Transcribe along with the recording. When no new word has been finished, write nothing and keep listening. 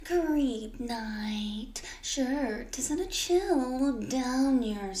Great night. Sure, to send a chill down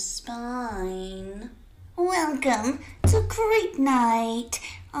your spine. Welcome to Great Night.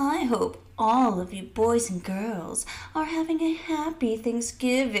 I hope all of you boys and girls are having a happy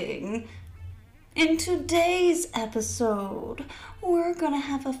Thanksgiving. In today's episode, we're gonna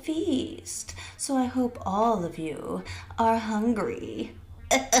have a feast, so I hope all of you are hungry.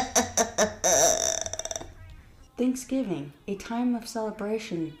 Thanksgiving, a time of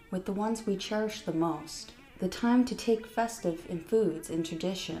celebration with the ones we cherish the most. The time to take festive in foods and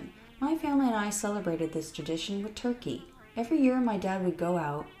tradition. My family and I celebrated this tradition with turkey. Every year my dad would go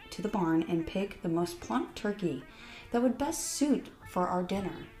out to the barn and pick the most plump turkey that would best suit for our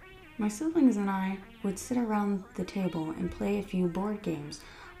dinner. My siblings and I would sit around the table and play a few board games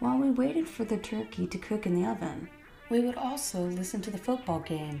while we waited for the turkey to cook in the oven. We would also listen to the football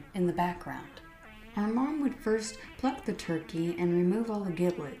game in the background. Our mom would first pluck the turkey and remove all the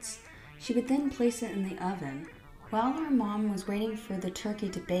giblets. She would then place it in the oven. While our mom was waiting for the turkey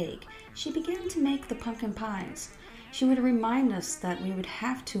to bake, she began to make the pumpkin pies. She would remind us that we would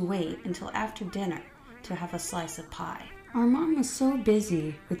have to wait until after dinner to have a slice of pie. Our mom was so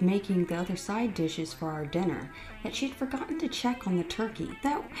busy with making the other side dishes for our dinner that she'd forgotten to check on the turkey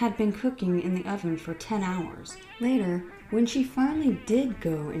that had been cooking in the oven for 10 hours. Later, when she finally did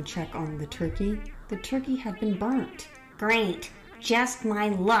go and check on the turkey had been burnt. Great, just my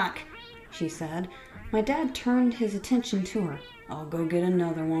luck, she said. My dad turned his attention to her. I'll go get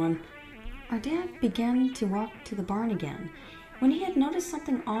another one. Our dad began to walk to the barn again when he had noticed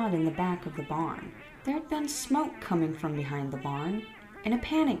something odd in the back of the barn. There had been smoke coming from behind the barn. In a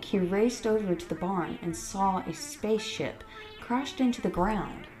panic, he raced over to the barn and saw a spaceship crashed into the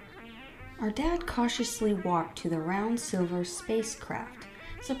ground. Our dad cautiously walked to the round silver spacecraft.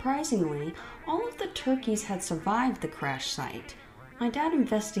 Surprisingly, all of the turkeys had survived the crash site. My dad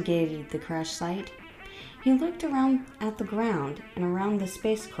investigated the crash site. He looked around at the ground and around the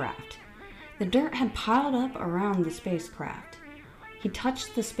spacecraft. The dirt had piled up around the spacecraft. He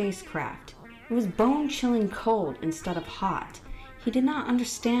touched the spacecraft. It was bone-chilling cold instead of hot. He did not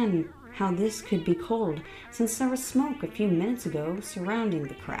understand how this could be cold since there was smoke a few minutes ago surrounding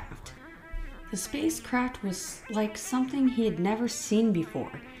the craft. The spacecraft was like something he had never seen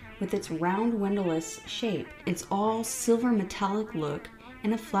before, with its round windowless shape, its all silver metallic look,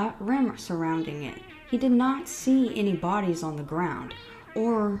 and a flat rim surrounding it. He did not see any bodies on the ground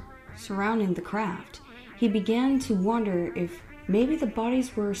or surrounding the craft. He began to wonder if maybe the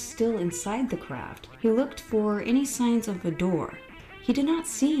bodies were still inside the craft. He looked for any signs of a door. He did not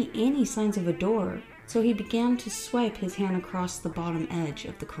see any signs of a door, so he began to swipe his hand across the bottom edge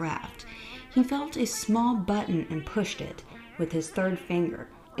of the craft. He felt a small button and pushed it with his third finger.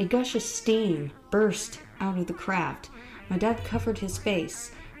 A gush of steam burst out of the craft. My dad covered his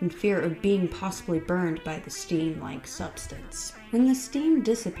face in fear of being possibly burned by the steam-like substance. When the steam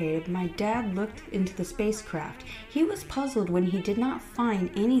dissipated, my dad looked into the spacecraft. He was puzzled when he did not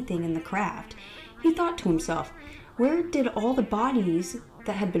find anything in the craft. He thought to himself, where did all the bodies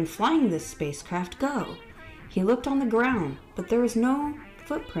that had been flying this spacecraft go? He looked on the ground, but there was no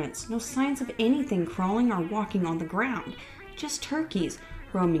footprints, no signs of anything crawling or walking on the ground, just turkeys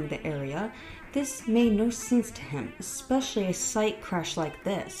roaming the area. This made no sense to him, especially a site crash like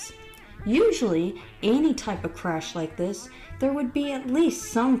this. Usually, any type of crash like this, there would be at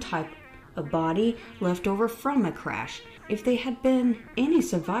least some type of body left over from a crash. If there had been any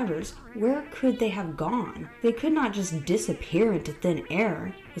survivors, where could they have gone? They could not just disappear into thin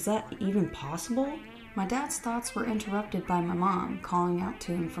air. Is that even possible? My dad's thoughts were interrupted by my mom calling out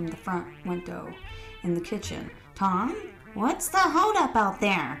to him from the front window in the kitchen. Tom, what's the holdup out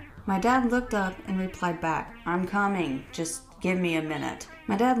there? My dad looked up and replied back, I'm coming, just give me a minute.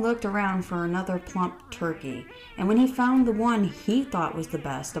 My dad looked around for another plump turkey, and when he found the one he thought was the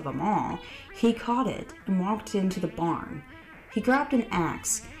best of them all, he caught it and walked into the barn. He grabbed an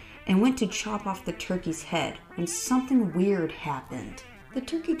axe and went to chop off the turkey's head when something weird happened. The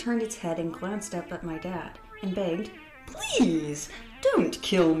turkey turned its head and glanced up at my dad and begged, Please, don't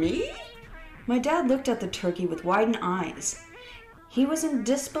kill me. My dad looked at the turkey with widened eyes. He was in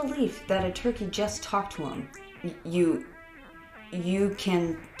disbelief that a turkey just talked to him. You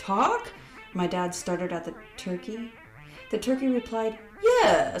can talk? My dad started at the turkey. The turkey replied,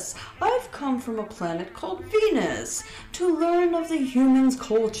 Yes, I've come from a planet called Venus to learn of the human's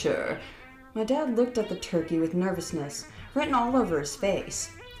culture. My dad looked at the turkey with nervousness written all over his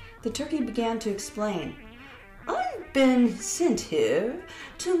face. The turkey began to explain, I've been sent here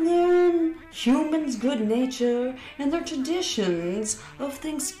to learn humans' good nature and their traditions of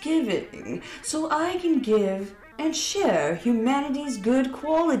Thanksgiving so I can give and share humanity's good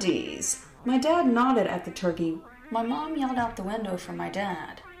qualities. My dad nodded at the turkey. My mom yelled out the window for my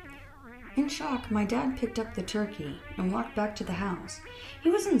dad. In shock, my dad picked up the turkey and walked back to the house. He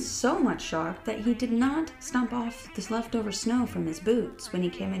was in so much shock that he did not stomp off the leftover snow from his boots when he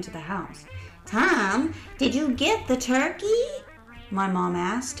came into the house. Tom, did you get the turkey? My mom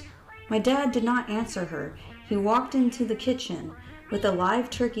asked. My dad did not answer her. He walked into the kitchen with a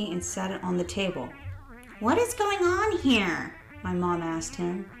live turkey and sat it on the table. What is going on here? My mom asked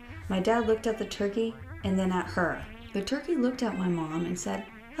him. My dad looked at the turkey and then at her. The turkey looked at my mom and said,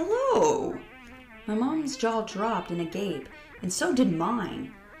 "Hello." My mom's jaw dropped in a gape, and so did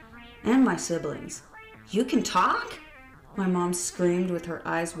mine, and my siblings. You can talk? My mom screamed with her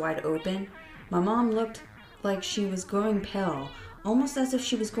eyes wide open. My mom looked like she was going pale, almost as if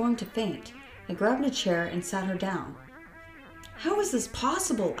she was going to faint. I grabbed a chair and sat her down. "How is this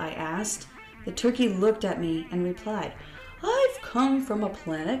possible?" I asked. The turkey looked at me and replied, "I've come from a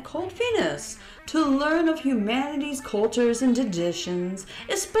planet called Venus to learn of humanity's cultures and traditions,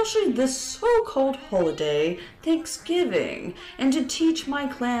 especially this so-called holiday, Thanksgiving, and to teach my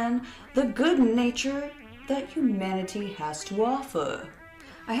clan the good nature that humanity has to offer."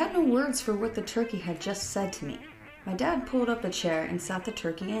 I had no words for what the turkey had just said to me. My dad pulled up a chair and sat the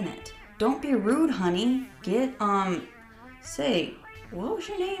turkey in it. "Don't be rude, honey. Say, what was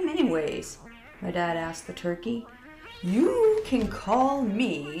your name anyways?" My dad asked the turkey. "You can call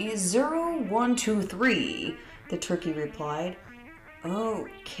me 0123, the turkey replied.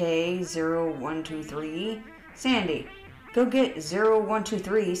 "Okay, 0123. Sandy, go get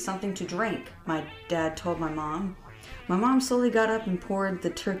 0123 something to drink," my dad told my mom. My mom slowly got up and poured the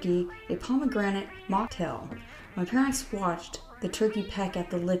turkey a pomegranate mocktail. My parents watched the turkey peck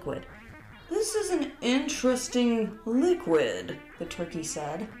at the liquid. "This is an interesting liquid," the turkey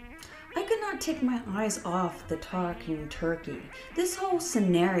said. I could not take my eyes off the talking turkey. This whole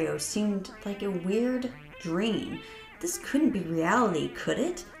scenario seemed like a weird dream. This couldn't be reality, could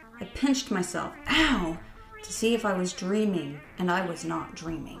it? I pinched myself, ow, to see if I was dreaming, and I was not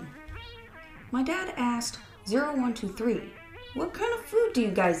dreaming. My dad asked 0123, "What kind of food do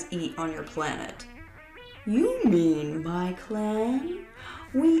you guys eat on your planet?" "You mean my clan?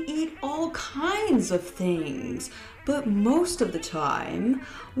 We eat all kinds of things, but most of the time,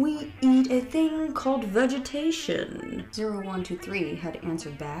 we eat a thing called vegetation," 0123 had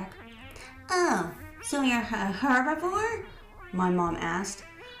answered back. "Oh, so you're a herbivore?" my mom asked.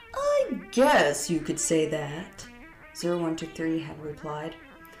 "I guess you could say that," 0123 had replied.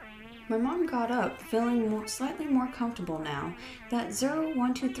 My mom got up, feeling slightly more comfortable now that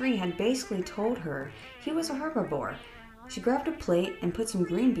 0123 had basically told her he was a herbivore. She grabbed a plate and put some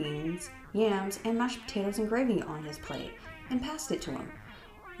green beans, yams, and mashed potatoes and gravy on his plate and passed it to him.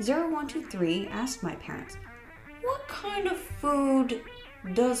 0123 asked my parents, "What kind of food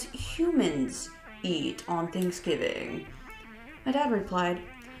does humans eat on Thanksgiving?" My dad replied,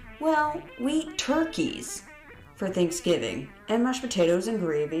 "Well, we eat turkeys for Thanksgiving, and mashed potatoes and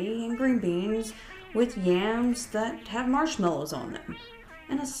gravy and green beans with yams that have marshmallows on them,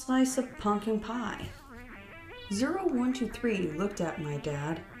 and a slice of pumpkin pie." 0123 looked at my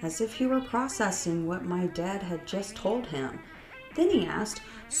dad as if he were processing what my dad had just told him. Then he asked,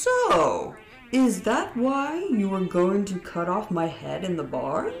 "So, is that why you were going to cut off my head in the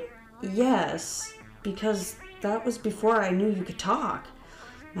barn?" "Yes, because that was before I knew you could talk,"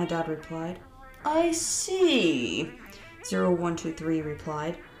 my dad replied. "I see," 0123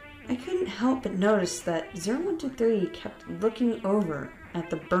 replied. I couldn't help but notice that 0123 kept looking over at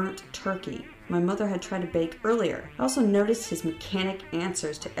the burnt turkey my mother had tried to bake earlier. I also noticed his mechanic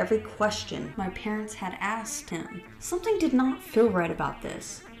answers to every question my parents had asked him. Something did not feel right about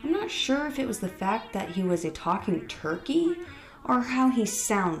this. I'm not sure if it was the fact that he was a talking turkey or how he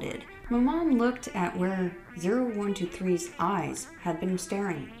sounded. My mom looked at where 0123's eyes had been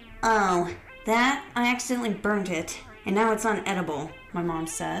staring. "Oh, that? I accidentally burnt it, and now it's unedible," my mom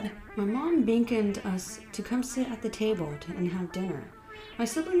said. My mom beckoned us to come sit at the table and have dinner. My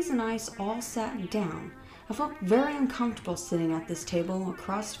siblings and I all sat down. I felt very uncomfortable sitting at this table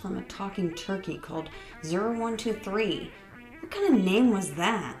across from a talking turkey called 0123. What kind of name was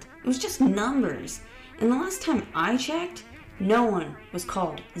that? It was just numbers. And the last time I checked, no one was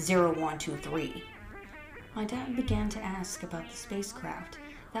called 0123. My dad began to ask about the spacecraft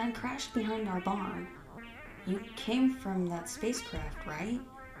that had crashed behind our barn. "You came from that spacecraft, right?"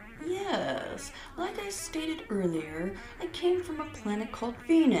 "Yes, like I stated earlier, I came from a planet called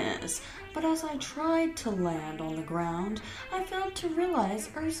Venus, but as I tried to land on the ground, I failed to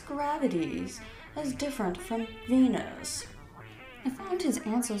realize Earth's gravities as different from Venus." I found his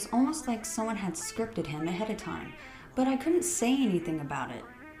answers almost like someone had scripted him ahead of time, but I couldn't say anything about it.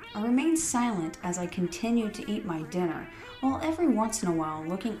 I remained silent as I continued to eat my dinner, while every once in a while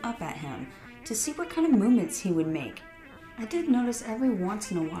looking up at him to see what kind of movements he would make. I did notice every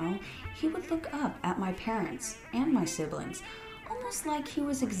once in a while he would look up at my parents and my siblings, almost like he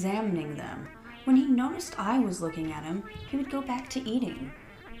was examining them. When he noticed I was looking at him, he would go back to eating.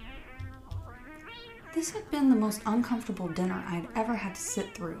 This had been the most uncomfortable dinner I had ever had to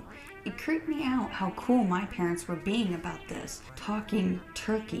sit through. It creeped me out how cool my parents were being about this talking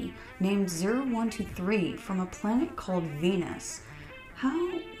turkey named 0123 from a planet called Venus.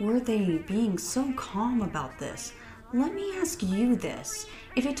 How were they being so calm about this? Let me ask you this.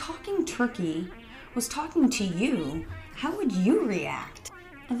 If a talking turkey was talking to you, how would you react?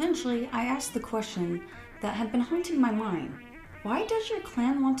 Eventually, I asked the question that had been haunting my mind. Why does your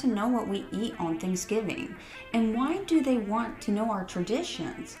clan want to know what we eat on Thanksgiving? And why do they want to know our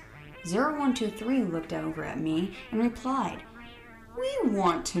traditions? 0123 looked over at me and replied, "We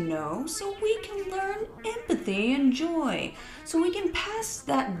want to know so we can learn empathy and joy, so we can pass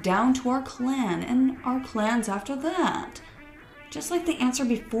that down to our clan and our clans after that." Just like the answer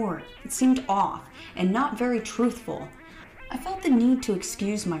before, it seemed off and not very truthful. I felt the need to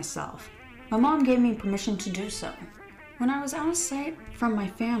excuse myself. My mom gave me permission to do so. When I was out of sight from my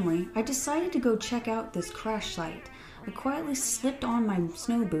family, I decided to go check out this crash site. I quietly slipped on my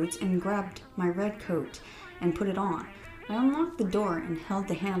snow boots and grabbed my red coat and put it on. I unlocked the door and held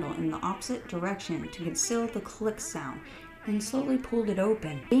the handle in the opposite direction to conceal the click sound and slowly pulled it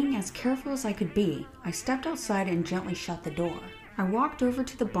open. Being as careful as I could be, I stepped outside and gently shut the door. I walked over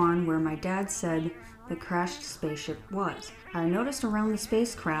to the barn where my dad said the crashed spaceship was. I noticed around the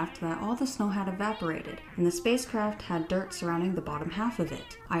spacecraft that all the snow had evaporated, and the spacecraft had dirt surrounding the bottom half of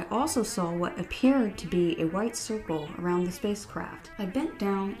it. I also saw what appeared to be a white circle around the spacecraft. I bent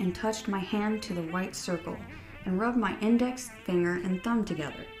down and touched my hand to the white circle and rubbed my index finger and thumb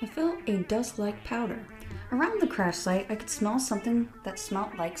together. I felt a dust-like powder. Around the crash site, I could smell something that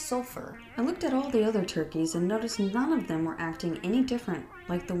smelled like sulfur. I looked at all the other turkeys and noticed none of them were acting any different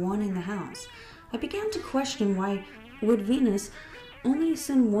like the one in the house. I began to question why would Venus only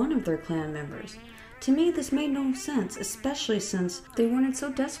send one of their clan members. To me, this made no sense, especially since they wanted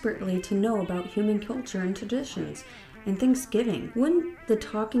so desperately to know about human culture and traditions. And Thanksgiving, wouldn't the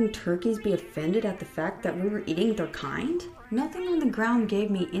talking turkeys be offended at the fact that we were eating their kind? Nothing on the ground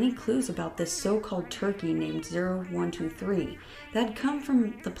gave me any clues about this so-called turkey named 0123 that had come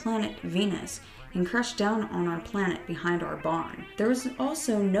from the planet Venus and crashed down on our planet behind our barn. There was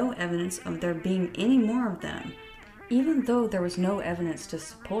also no evidence of there being any more of them, even though there was no evidence to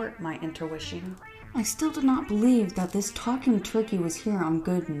support my intuition. I still did not believe that this talking turkey was here on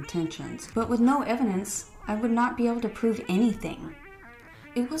good intentions, but with no evidence, I would not be able to prove anything.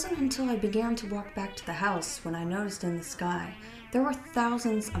 It wasn't until I began to walk back to the house when I noticed in the sky there were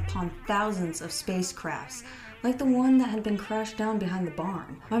thousands upon thousands of spacecrafts, like the one that had been crashed down behind the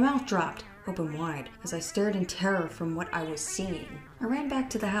barn. My mouth dropped open wide as I stared in terror from what I was seeing. I ran back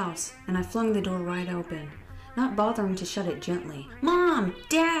to the house and I flung the door wide open, not bothering to shut it gently. "Mom!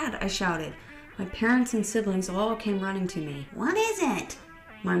 Dad!" I shouted. My parents and siblings all came running to me. "What is it?"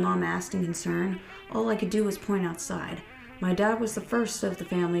 my mom asked in concern. All I could do was point outside. My dad was the first of the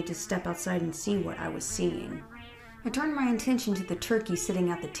family to step outside and see what I was seeing. I turned my attention to the turkey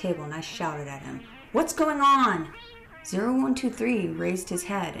sitting at the table and I shouted at him, "What's going on?" 0123 raised his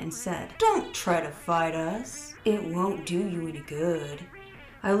head and said, "Don't try to fight us. It won't do you any good."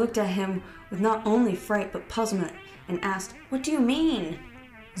 I looked at him with not only fright but puzzlement and asked, "What do you mean?"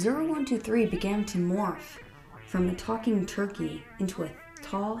 0123 began to morph from a talking turkey into a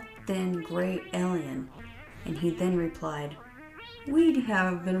tall, thin, gray alien, and he then replied, "We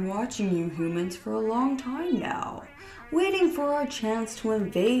have been watching you humans for a long time now, waiting for our chance to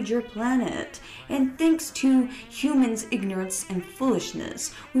invade your planet, and thanks to humans' ignorance and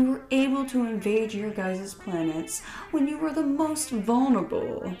foolishness, we were able to invade your guys' planets when you were the most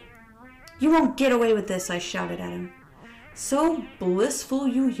vulnerable." "You won't get away with this," I shouted at him. "So blissful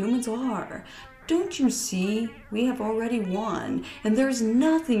you humans are. Don't you see? We have already won, and there's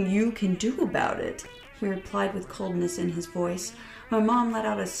nothing you can do about it," he replied with coldness in his voice. My mom let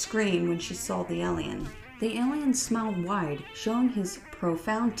out a scream when she saw the alien. The alien smiled wide, showing his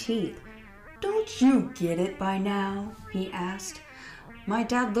profound teeth. "Don't you get it by now?" he asked. My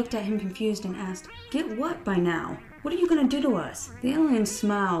dad looked at him confused and asked, "Get what by now? What are you going to do to us?" The alien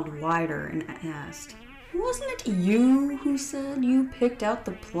smiled wider and asked, "Wasn't it you who said you picked out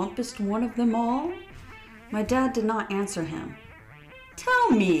the plumpest one of them all?" My dad did not answer him.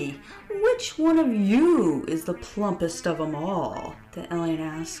 Tell me, which one of you is the plumpest of them all? The alien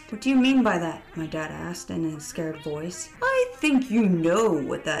asked. What do you mean by that? My dad asked in a scared voice. I think you know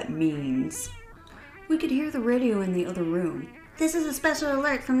what that means. We could hear the radio in the other room. This is a special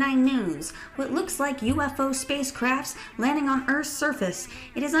alert from 9 News. What looks like UFO spacecrafts landing on Earth's surface.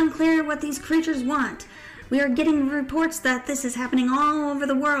 It is unclear what these creatures want. We are getting reports that this is happening all over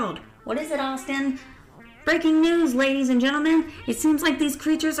the world. What is it, Austin? Breaking news, ladies and gentlemen. It seems like these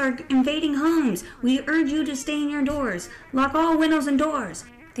creatures are invading homes. We urge you to stay in your doors. Lock all windows and doors.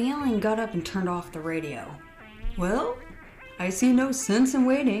 The alien got up and turned off the radio. Well, I see no sense in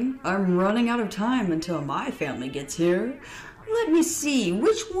waiting. I'm running out of time until my family gets here. Let me see,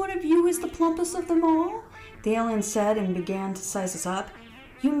 which one of you is the plumpest of them all? The alien said and began to size us up.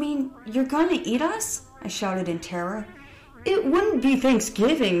 You mean you're gonna eat us? I shouted in terror. It wouldn't be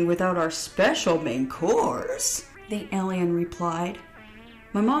Thanksgiving without our special main course, the alien replied.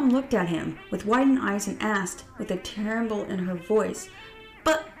 My mom looked at him with widened eyes and asked, with a tremble in her voice,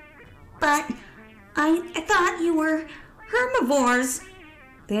 But I thought you were herbivores.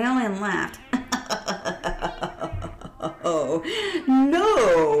 The alien laughed. Oh,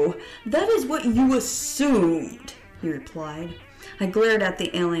 no, that is what you assumed, he replied. I glared at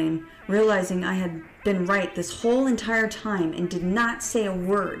the alien, realizing I had been right this whole entire time and did not say a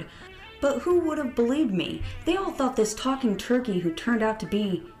word. But who would have believed me? They all thought this talking turkey, who turned out to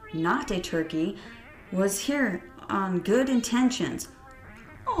be not a turkey, was here on good intentions.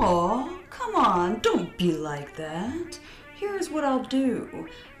 Aw, come on, don't be like that. Here's what I'll do.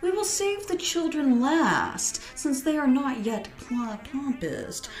 We will save the children last, since they are not yet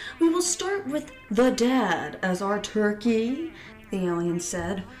plumpest. We will start with the dad as our turkey, the alien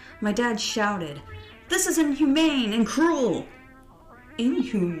said. My dad shouted, This is inhumane and cruel.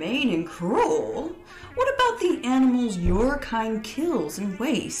 Inhumane and cruel? What about the animals your kind kills and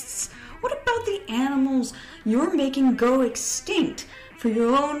wastes? What about the animals you're making go extinct for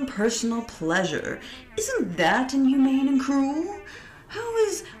your own personal pleasure? Isn't that inhumane and cruel? How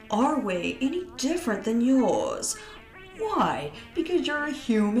is our way any different than yours? Why? Because you're a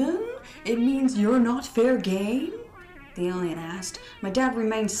human? It means you're not fair game? The alien asked. My dad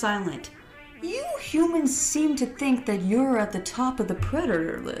remained silent. You humans seem to think that you're at the top of the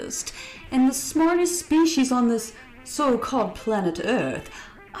predator list and the smartest species on this so-called planet Earth.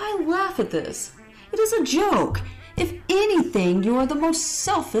 I laugh at this. It is a joke. If anything, you are the most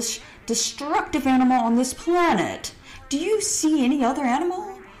selfish, destructive animal on this planet. Do you see any other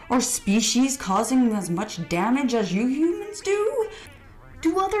animal or species causing as much damage as you humans do?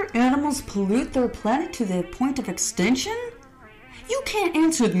 Do other animals pollute their planet to the point of extinction? You can't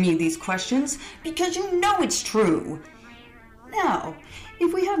answer me these questions because you know it's true. Now,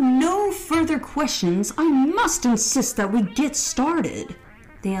 if we have no further questions, I must insist that we get started,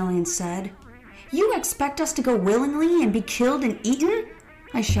 the alien said. You expect us to go willingly and be killed and eaten?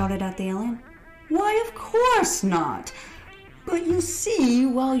 I shouted at the alien. Why, of course not. But you see,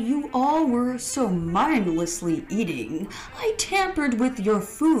 while you all were so mindlessly eating, I tampered with your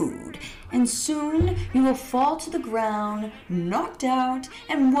food, and soon you will fall to the ground, knocked out,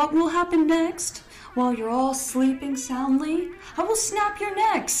 and what will happen next? While you're all sleeping soundly, I will snap your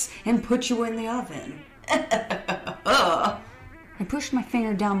necks and put you in the oven. I pushed my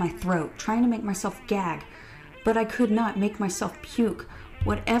finger down my throat, trying to make myself gag, but I could not make myself puke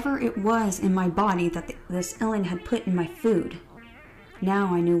whatever it was in my body that this alien had put in my food.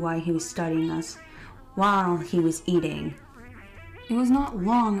 Now I knew why he was studying us, while he was eating. It was not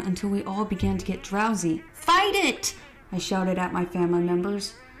long until we all began to get drowsy. Fight it! I shouted at my family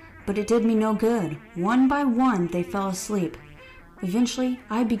members, but it did me no good. One by one, they fell asleep. Eventually,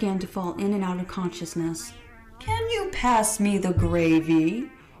 I began to fall in and out of consciousness. Can you pass me the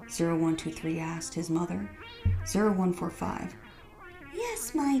gravy? 0123 asked his mother. 0145.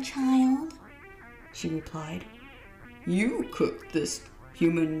 Yes, my child, she replied. You cooked this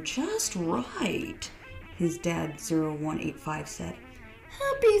human just right, his dad 0185 said.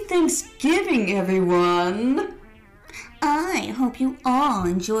 Happy Thanksgiving, everyone! I hope you all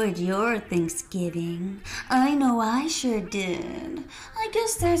enjoyed your Thanksgiving. I know I sure did. I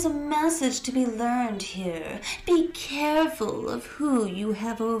guess there's a message to be learned here. Be careful of who you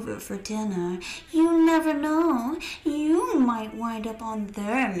have over for dinner. You never know. You might wind up on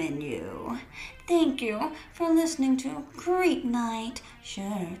their menu. Thank you for listening to Great Night.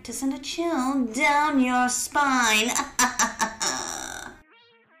 Sure to send a chill down your spine.